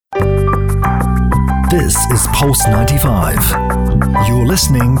This is Pulse 95. You're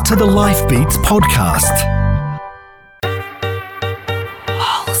listening to the Life Beats podcast.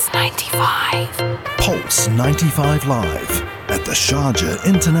 Pulse 95. Pulse 95 Live at the Sharjah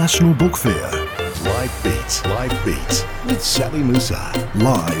International Book Fair. Live Beats with Sally Musa.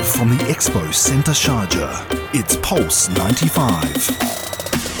 Live from the Expo Centre Sharjah. It's Pulse 95.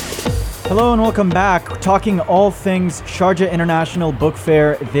 Hello and welcome back, talking all things Sharjah International Book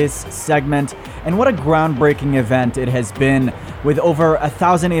Fair this segment. And what a groundbreaking event it has been, with over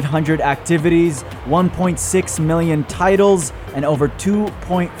 1,800 activities, 1.6 million titles, and over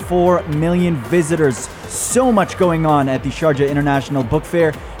 2.4 million visitors. So much going on at the Sharjah International Book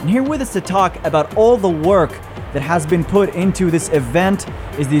Fair. And here with us to talk about all the work that has been put into this event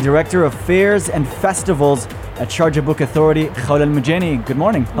is the Director of Fairs and Festivals at Sharjah Book Authority, Khawla Al-Mujani. Good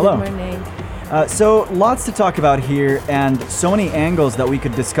morning. Hello. Good morning. So lots to talk about here and so many angles that we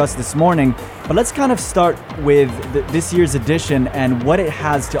could discuss this morning. But let's kind of start with this year's edition and what it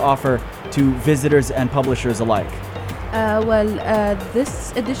has to offer to visitors and publishers alike.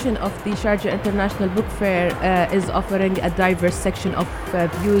 This edition of the Sharjah International Book Fair is offering a diverse section of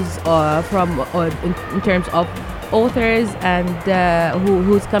views in terms of authors and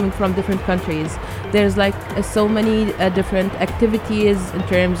who's coming from different countries. There's so many different activities in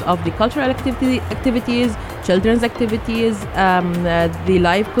terms of the cultural activities, children's activities, the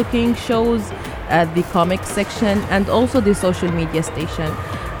live cooking shows, the comic section, and also the social media station.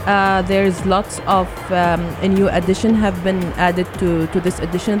 There's lots of a new addition have been added to this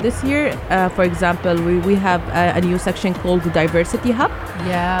edition this year. For example, we have a new section called the Diversity Hub.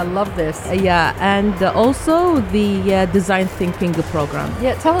 Yeah, I love this. And also the Design Thinking program.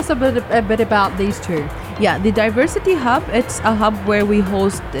 Yeah, tell us a bit about these two. Yeah, the Diversity Hub, it's a hub where we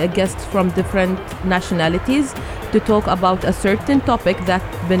host guests from different nationalities to talk about a certain topic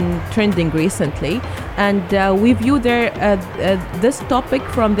that's been trending recently. And we view this topic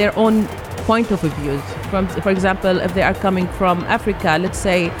from their own point of views. For example, if they are coming from Africa, let's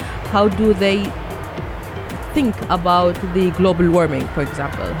say, how do they think about the global warming, for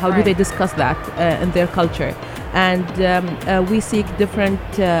example? How do they discuss that in their culture? And we seek different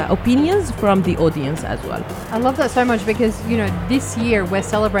opinions from the audience as well. I love that so much because, this year we're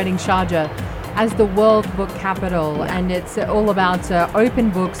celebrating Sharjah as the World Book Capital, and it's all about open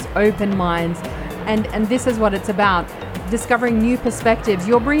books, open minds, and this is what it's about, discovering new perspectives.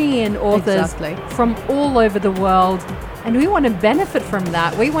 You're bringing in authors from all over the world, and we want to benefit from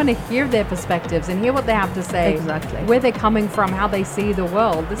that. We want to hear their perspectives and hear what they have to say, where they're coming from, how they see the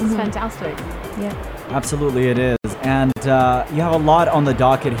world. This is fantastic. Yeah. Absolutely it is. And you have a lot on the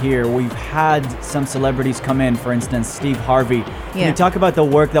docket here. We've had some celebrities come in, for instance, Steve Harvey. Can you talk about the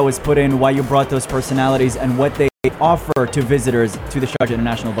work that was put in, why you brought those personalities, and what they offer to visitors to the Sharjah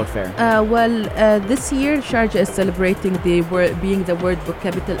International Book Fair? This year Sharjah is celebrating being the World Book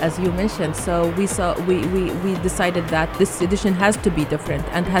Capital, as you mentioned. So we decided that this edition has to be different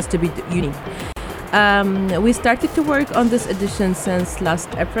and has to be unique. We started to work on this edition since last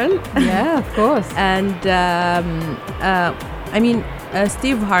April. Yeah, of course. And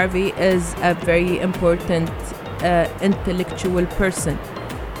Steve Harvey is a very important intellectual person.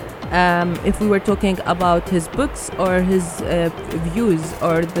 If we were talking about his books or his views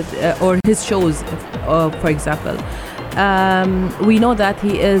or his shows, for example, we know that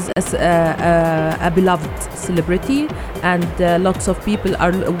he is a beloved celebrity, and lots of people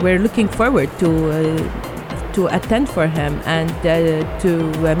were looking forward to attend for him and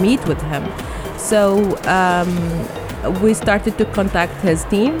to meet with him. So we started to contact his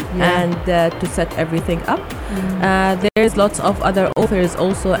team and to set everything up. There's lots of other authors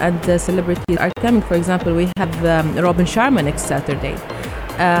also, and celebrities are coming. For example, we have Robin Sharma next Saturday.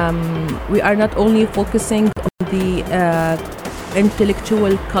 We are not only focusing on the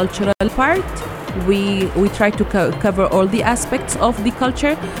intellectual cultural part. We try to cover all the aspects of the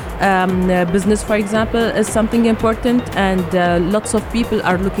culture. Business, for example, is something important, and lots of people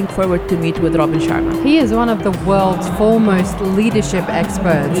are looking forward to meet with Robin Sharma. He is one of the world's foremost leadership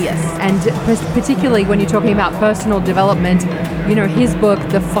experts. Yes. And particularly when you're talking about personal development, his book,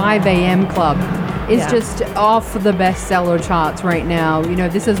 The 5 a.m. Club, is just off the bestseller charts right now.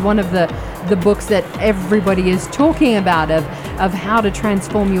 This is one of the books that everybody is talking about of how to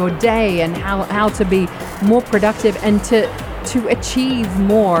transform your day and how to be more productive and to achieve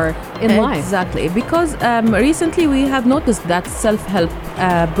more in life. Exactly, because recently we have noticed that self-help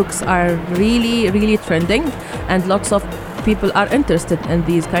books are really, really trending, and lots of people are interested in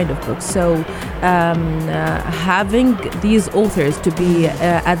these kind of books. So having these authors to be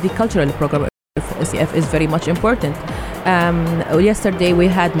at the cultural program of SCF is very much important. Yesterday we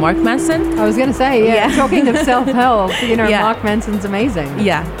had Mark Manson. I was going to say, Yeah. talking of self-help, Yeah. Mark Manson's amazing.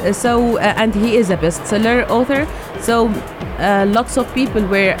 Yeah, so and he is a bestseller author. So lots of people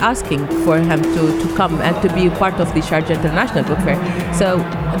were asking for him to come and to be part of the Sharjah International Book Fair. So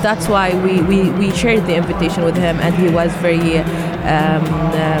that's why we shared the invitation with him, and he was very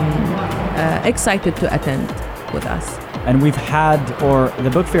excited to attend with us. And we've had, or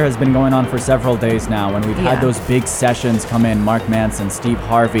the book fair has been going on for several days now, and we've had Yeah. those big sessions come in, Mark Manson, Steve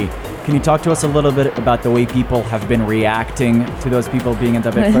Harvey. Can you talk to us a little bit about the way people have been reacting to those people being at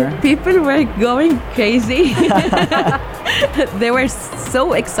the book fair? People were going crazy. They were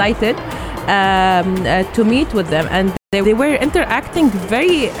so excited to meet with them, and they were interacting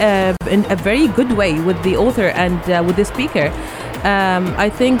very in a very good way with the author and with the speaker. I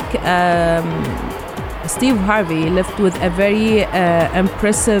think Steve Harvey left with a very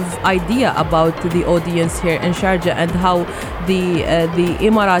impressive idea about the audience here in Sharjah and how the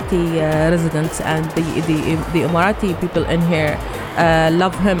Emirati residents and the Emirati people in here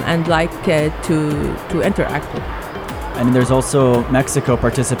love him and like to interact with. And there's also Mexico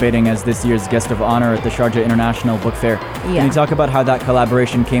participating as this year's guest of honor at the Sharjah International Book Fair. Can Yeah. you talk about how that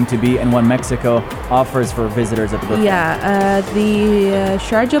collaboration came to be and what Mexico offers for visitors at the book fair? Yeah, the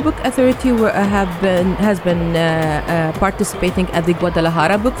Sharjah Book Authority has been participating at the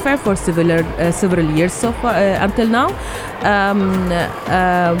Guadalajara Book Fair for several years so far until now.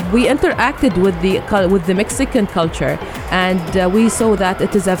 We interacted with the Mexican culture, and we saw that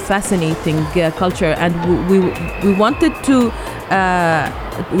it is a fascinating culture, and we wanted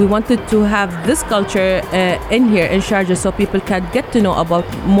to have this culture in here in Sharjah so people can get to know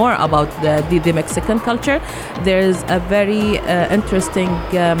more about the Mexican culture. There's a very interesting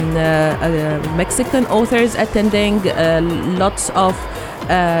Mexican authors attending, lots of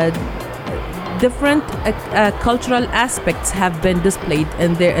different cultural aspects have been displayed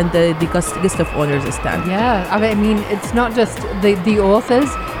in the guest of honors stand. Yeah, I mean, it's not just the authors,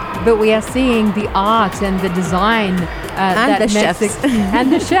 but we are seeing the art and the design And the chefs.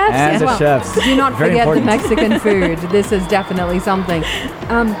 and the chefs And as the well. chefs. Do not Very forget important. the Mexican food. This is definitely something.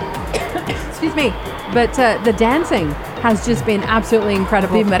 Excuse me, but the dancing has just been absolutely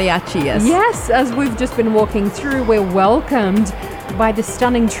incredible. The mariachi, yes. Yes, as we've just been walking through, we're welcomed by the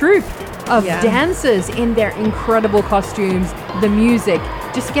stunning troupe of Yeah. dancers in their incredible costumes. The music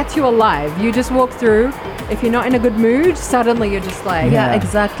just gets you alive. You just walk through. If you're not in a good mood, suddenly you're just like, Yeah. Yeah,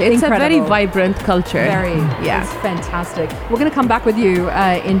 exactly. It's a very Incredible. vibrant culture. very, Yeah. it's fantastic. We're going to come back with you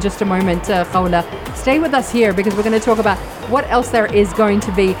in just a moment, Khawla. Stay with us here because we're going to talk about what else there is going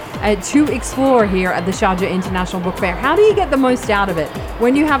to be to explore here at the Sharjah International Book Fair. How do you get the most out of it?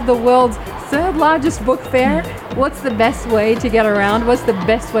 When you have the world's third largest book fair, what's the best way to get around? What's the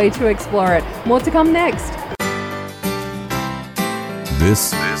best way to explore it? More to come next.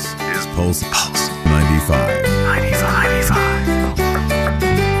 This is Pulse 95.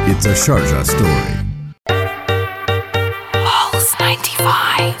 It's a Sharjah story. Pulse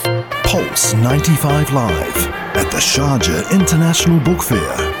 95. Pulse 95 Live at the Sharjah International Book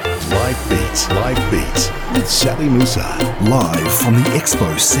Fair. Live Beat with Sally Musa. Live from the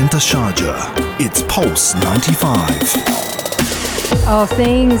Expo Centre Sharjah. It's Pulse 95. Oh,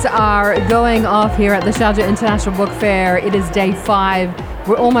 things are going off here at the Sharjah International Book Fair. It is day 5.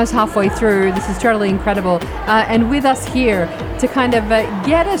 We're almost halfway through. This is totally incredible. And with us here to kind of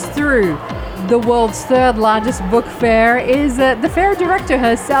get us through the world's third largest book fair is the fair director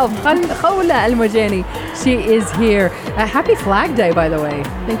herself, Khawla Al-Mujani. She is here. Happy Flag Day, by the way.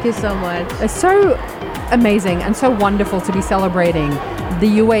 Thank you so much. It's so amazing and so wonderful to be celebrating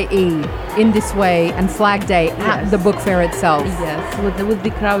the UAE in this way and Flag Day at Yes. the book fair itself. Yes, with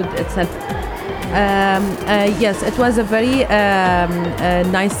the crowd itself. Yes, it was a very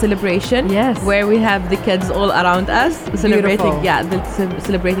nice celebration. Yes. Where we have the kids all around us celebrating. Beautiful. Yeah,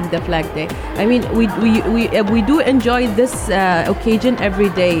 celebrating the Flag Day. I mean, we do enjoy this occasion every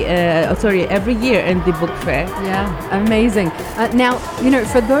day. Every year in the book fair. Yeah, amazing. Now,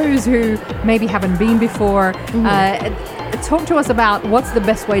 for those who maybe haven't been before, talk to us about what's the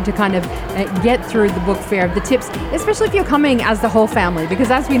best way to kind of get through the book fair, the tips, especially if you're coming as the whole family,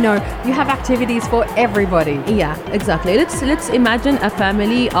 because as we know, you have activities for everybody. Yeah, exactly. Let's imagine a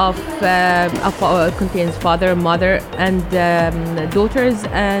family of contains father, mother, and daughters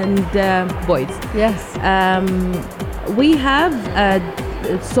and boys. Yes. We have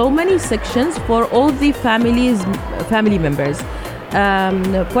so many sections for all the family members.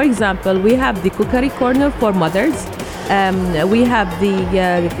 For example, we have the cookery corner for mothers. We have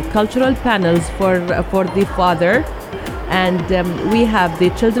the cultural panels for the father. And we have the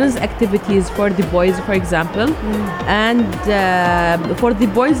children's activities for the boys, for example, and for the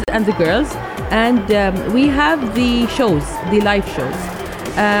boys and the girls. And we have the shows, the live shows.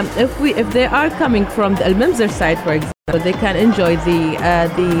 If they are coming from the Al Mimzer side, for example, they can enjoy the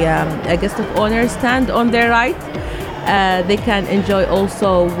guest of honor stand on their right. They can enjoy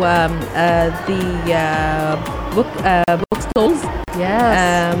also the book stalls.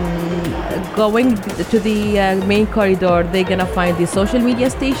 Yes. Going to the main corridor, they're gonna find the social media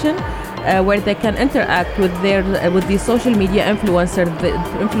station where they can interact with the social media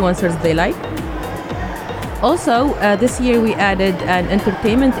influencers they like. Also, this year we added an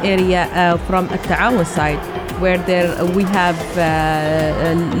entertainment area from Al Ta'awun side, where we have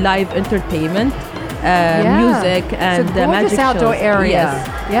live entertainment, music, and it's a gorgeous magic outdoor shows. area.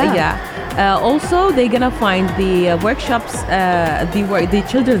 Yes. Yeah. Also, they're gonna find the workshops, the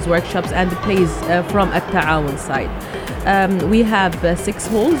children's workshops and the plays from Al Ta'awun side. We have 6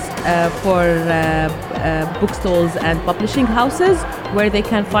 halls for bookstalls and publishing houses where they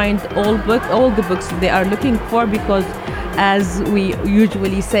can find all the books they are looking for, because as we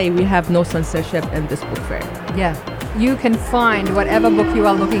usually say, we have no censorship in this book fair. Yeah. You can find whatever book you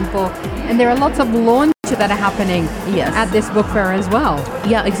are looking for. And there are lots of launches that are happening at this book fair as well.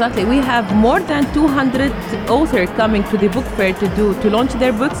 Yeah, exactly. We have more than 200 authors coming to the book fair to launch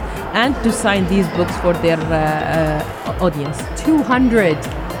their books and to sign these books for their audience.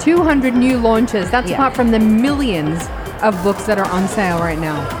 200 new launches. That's apart from the millions of books that are on sale right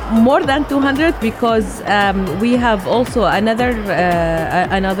now. More than 200, because we have also another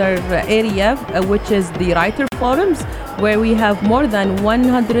area which is the writer forums, where we have more than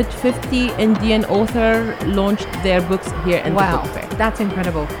 150 Indian authors launched their books here in the book fair. That's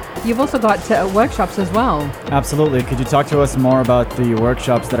incredible. You've also got workshops as well. Absolutely. Could you talk to us more about the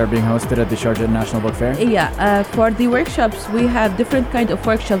workshops that are being hosted at the Sharjah International Book Fair? Yeah, for the workshops, we have different kind of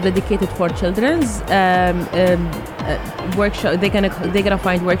workshops dedicated for children's workshop. They're gonna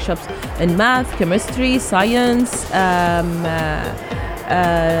find workshops in math, chemistry, science,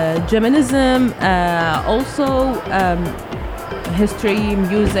 Geminism, also history,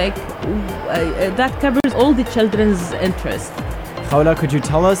 music. That covers all the children's interests. Khawla, could you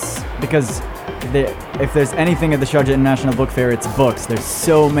tell us, because if there's anything at the Sharjah International Book Fair, it's books. There's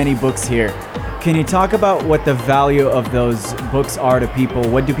so many books here. Can you talk about what the value of those books are to people?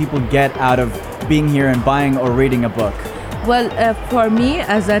 What do people get out of being here and buying or reading a book? Well, for me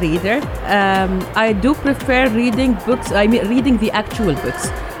as a reader, I do prefer reading books. I mean, reading the actual books.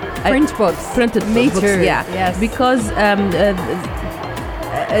 Printed books. Me books, too. Yeah. Yes. Because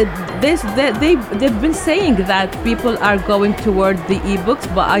they've been saying that people are going toward the ebooks,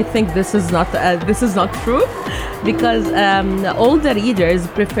 but I think this is not true, because all the readers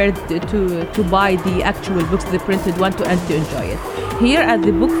prefer to buy the actual books, the printed one, and to enjoy it. Here at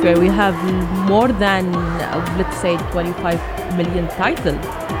the book fair, we have more than let's say 25 million titles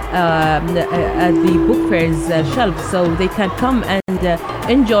at the book fair's shelf, so they can come and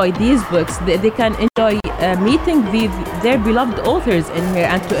enjoy these books. They can enjoy meeting their beloved authors in here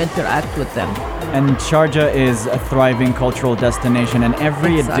and to interact with them. And Sharjah is a thriving cultural destination, and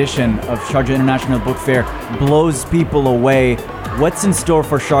every edition of Sharjah International Book Fair blows people away. What's in store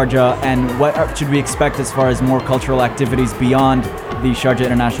for Sharjah, and what should we expect as far as more cultural activities beyond the Sharjah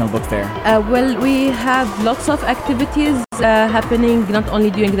International Book Fair? Well, we have lots of activities happening, not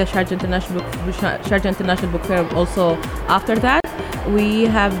only during the Sharjah International Book Fair, also after that. We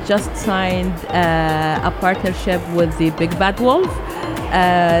have just signed a partnership with the Big Bad Wolf,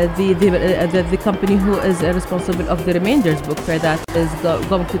 the company who is responsible of the Remainders Book Fair, that is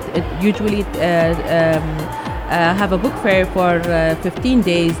going to usually have a book fair for 15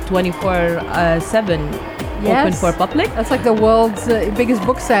 days, 24/7. Yes. Open for public. That's like the world's biggest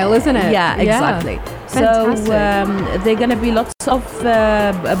book sale, isn't it? Yeah, exactly. Fantastic. So there are going to be lots of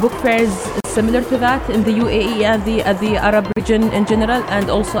book fairs similar to that in the UAE and the Arab region in general, and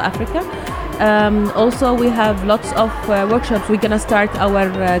also Africa. Also, we have lots of workshops. We're going to start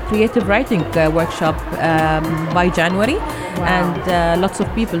our creative writing workshop by January. Wow. And lots of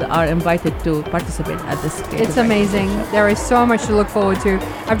people are invited to participate at this. It's amazing. There is so much to look forward to.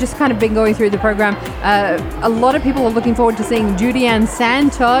 I've just kind of been going through the program. A lot of people are looking forward to seeing Judy Ann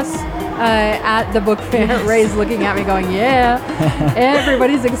Santos at the book fair. Yes. Ray's looking at me going, yeah.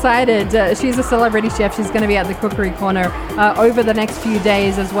 Everybody's excited. She's a celebrity chef. She's going to be at the Cookery Corner over the next few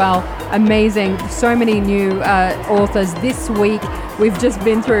days as well. Amazing. So many new authors this week. We've just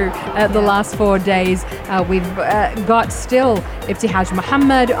been through the last 4 days. We've got still Ibtihaj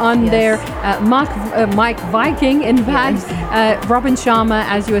Muhammad on there, Mike Viking, in fact, Robin Sharma,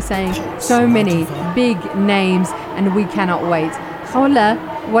 as you were saying. So many big names, and we cannot wait. Khawla,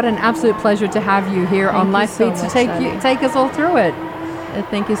 what an absolute pleasure to have you here on you Life so Beats to much, take us all through it.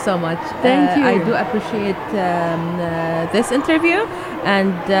 Thank you so much. Thank you. I do appreciate this interview,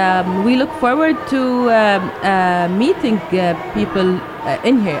 and we look forward to meeting people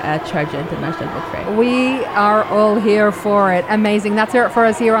in here at Sharjah International Book Fair. We are all here for it. Amazing. That's it for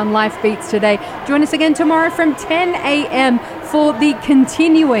us here on Life Beats today. Join us again tomorrow from 10 a.m. for the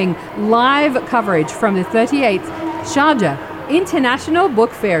continuing live coverage from the 38th Sharjah International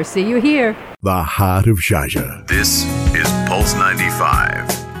Book Fair. See you here. The heart of Sharjah. This is Pulse 95.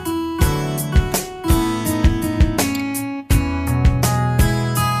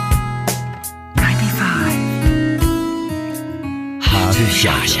 Heart of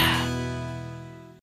Sharjah.